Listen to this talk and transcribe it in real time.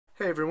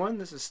Hey everyone,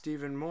 this is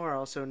Stephen Moore,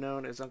 also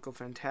known as Uncle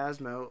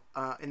Phantasmo.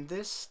 In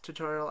this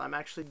tutorial, I'm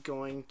actually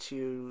going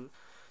to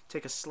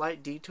take a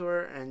slight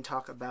detour and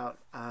talk about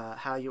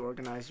how you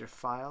organize your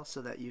file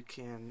so that you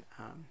can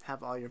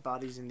have all your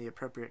bodies in the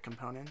appropriate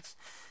components.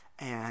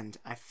 And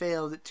I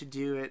failed to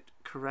do it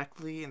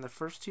correctly in the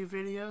first two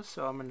videos,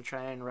 so I'm going to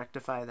try and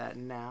rectify that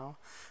now.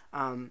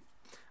 I'm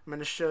going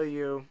to show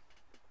you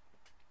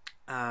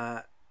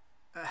so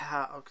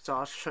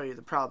I'll show you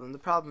the problem. The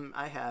problem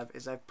I have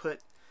is I've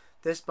put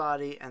this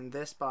body and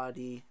this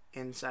body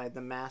inside the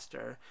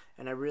master,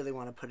 and I really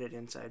want to put it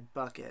inside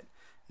bucket.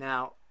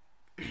 Now,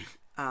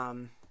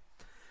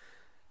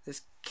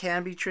 this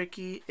can be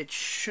tricky. It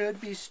should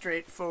be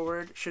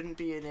straightforward, shouldn't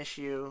be an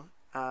issue.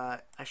 I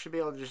should be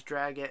able to just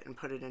drag it and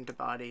put it into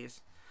bodies,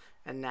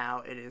 and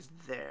now it is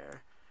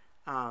there.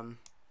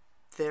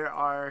 There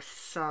are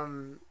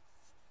some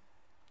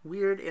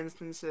weird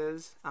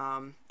instances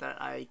that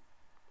I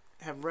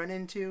have run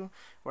into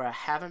where I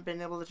haven't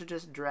been able to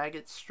just drag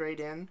it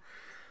straight in,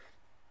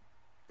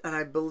 and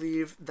I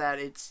believe that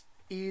it's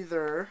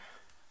either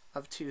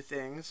of two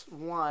things.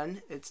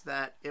 One, it's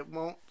that it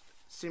won't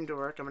seem to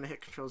work. I'm going to hit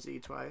Control-Z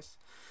twice.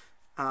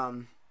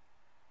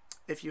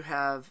 If you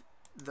have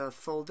the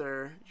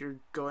folder you're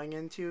going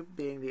into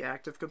being the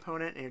active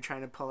component and you're trying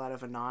to pull out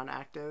of a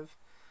non-active,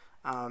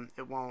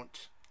 it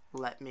won't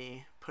let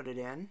me put it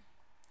in.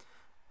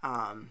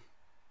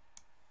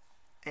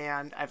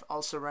 And I've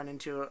also run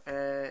into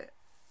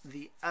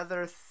the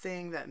other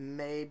thing that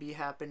may be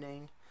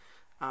happening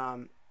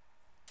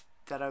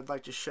that I would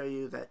like to show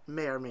you that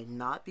may or may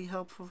not be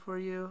helpful for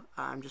you.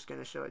 I'm just going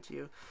to show it to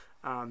you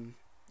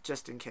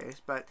just in case.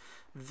 But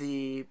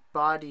the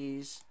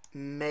bodies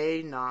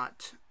may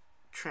not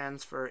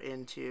transfer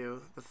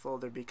into the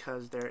folder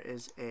because there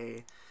is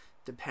a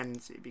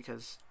dependency,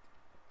 because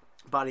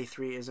body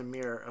 3 is a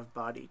mirror of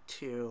body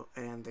 2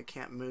 and they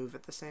can't move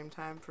at the same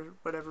time for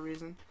whatever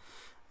reason.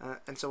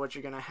 And so what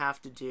you're going to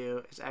have to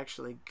do is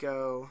actually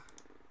go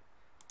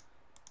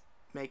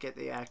make it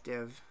the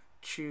active,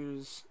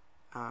 choose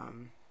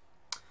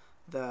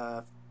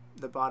the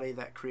body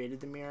that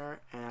created the mirror,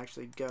 and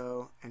actually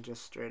go and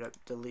just straight up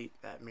delete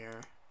that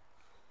mirror.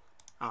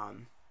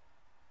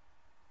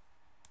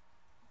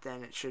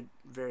 Then it should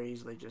very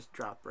easily just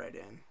drop right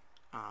in.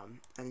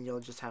 And you'll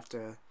just have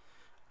to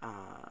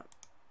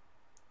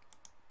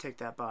take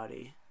that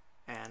body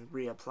and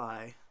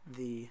reapply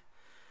the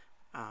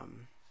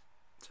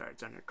sorry,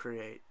 it's under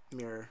create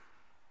mirror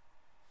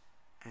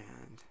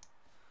and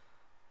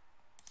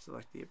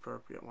select the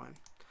appropriate one.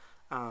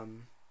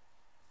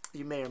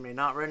 You may or may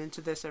not run into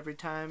this every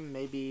time.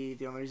 Maybe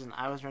the only reason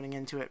I was running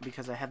into it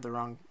because I had the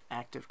wrong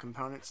active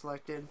component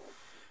selected.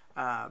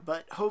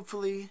 But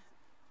hopefully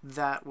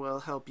that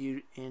will help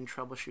you in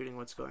troubleshooting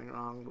what's going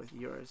wrong with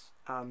yours.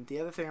 The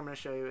other thing I'm going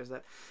to show you is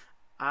that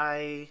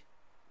I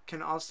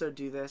can also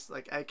do this.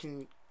 Like, I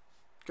can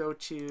go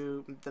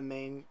to the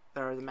main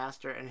or the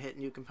master and hit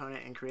new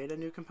component and create a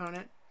new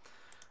component.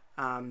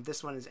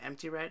 This one is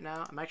empty right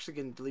now. I'm actually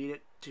going to delete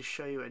it to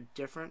show you a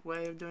different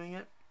way of doing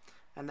it,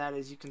 and that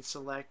is you can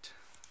select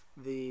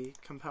the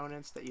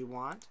components that you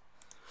want.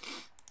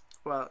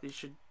 Well, you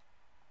should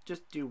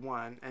just do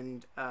one,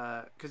 and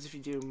because if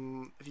you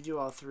do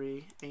all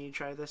three and you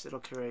try this, it'll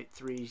create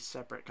 3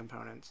 separate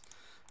components.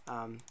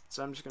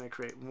 So I'm just going to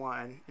create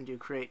one and do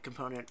create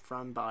component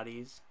from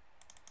bodies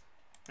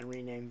and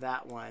rename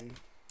that one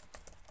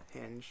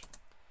hinge,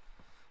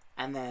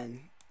 and then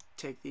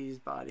take these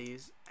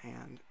bodies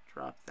and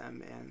drop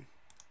them in.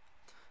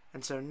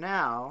 And so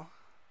now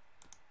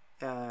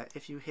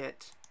if you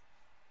hit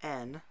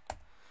N,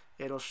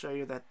 it'll show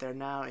you that they're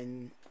now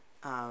in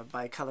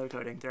by color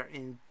coding, they're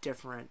in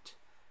different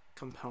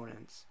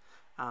components.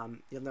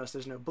 You'll notice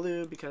there's no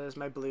blue because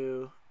my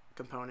blue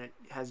component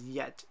has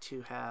yet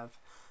to have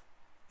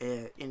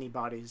any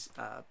bodies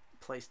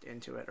placed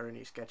into it or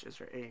any sketches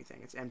or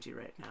anything. It's empty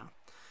right now.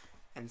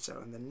 And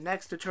so in the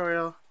next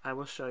tutorial, I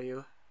will show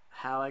you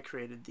how I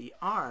created the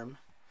arm,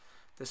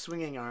 the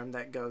swinging arm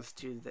that goes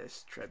to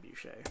this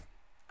trebuchet.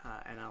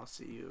 And I'll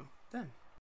see you then.